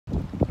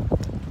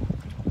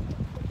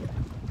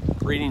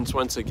Greetings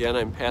once again.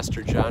 I'm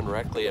Pastor John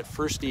Reckley at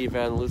First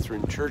Evan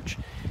Lutheran Church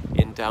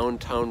in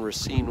downtown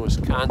Racine,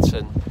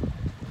 Wisconsin.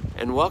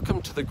 And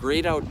welcome to the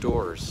great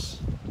outdoors,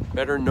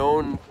 better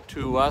known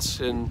to us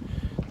in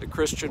the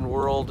Christian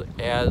world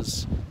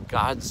as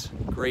God's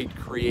great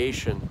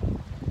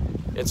creation.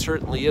 It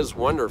certainly is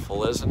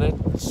wonderful, isn't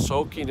it?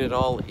 Soaking it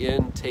all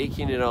in,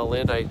 taking it all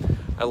in.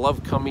 I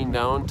love coming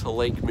down to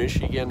Lake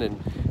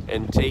Michigan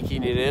and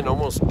taking it in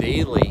almost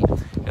daily,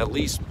 at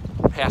least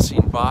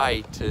passing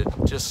by to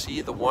just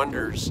see the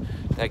wonders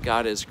that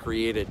God has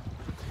created.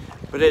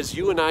 But as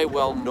you and I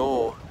well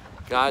know,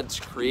 God's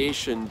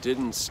creation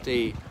didn't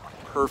stay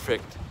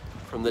perfect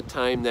from the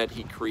time that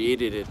He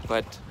created it,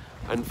 but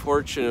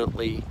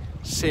unfortunately,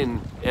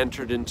 sin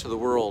entered into the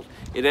world.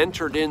 It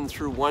entered in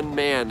through one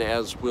man,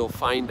 as we'll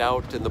find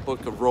out in the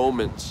book of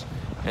Romans,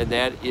 and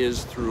that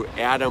is through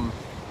Adam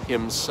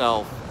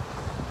himself.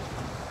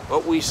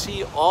 But we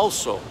see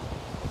also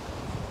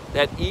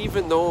that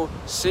even though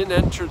sin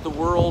entered the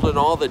world and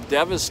all the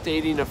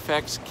devastating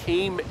effects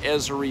came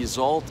as a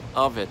result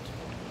of it,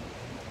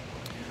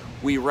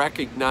 we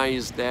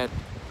recognize that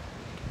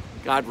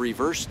God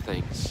reversed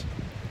things.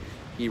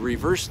 He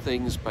reversed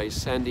things by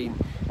sending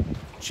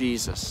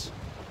Jesus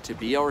to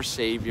be our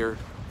Savior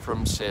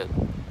from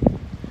sin.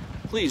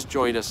 Please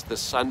join us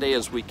this Sunday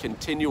as we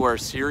continue our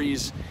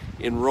series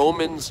in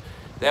Romans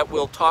that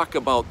will talk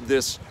about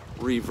this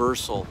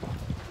reversal.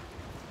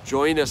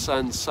 Join us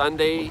on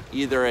Sunday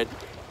either at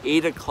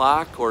 8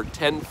 o'clock or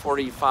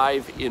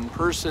 10:45 in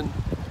person,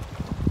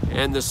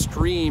 and the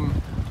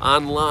stream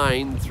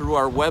online through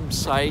our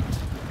website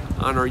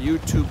on our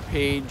YouTube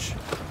page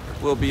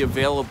will be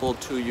available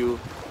to you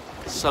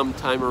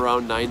sometime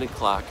around 9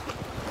 o'clock.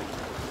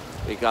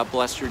 May God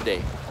bless your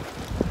day.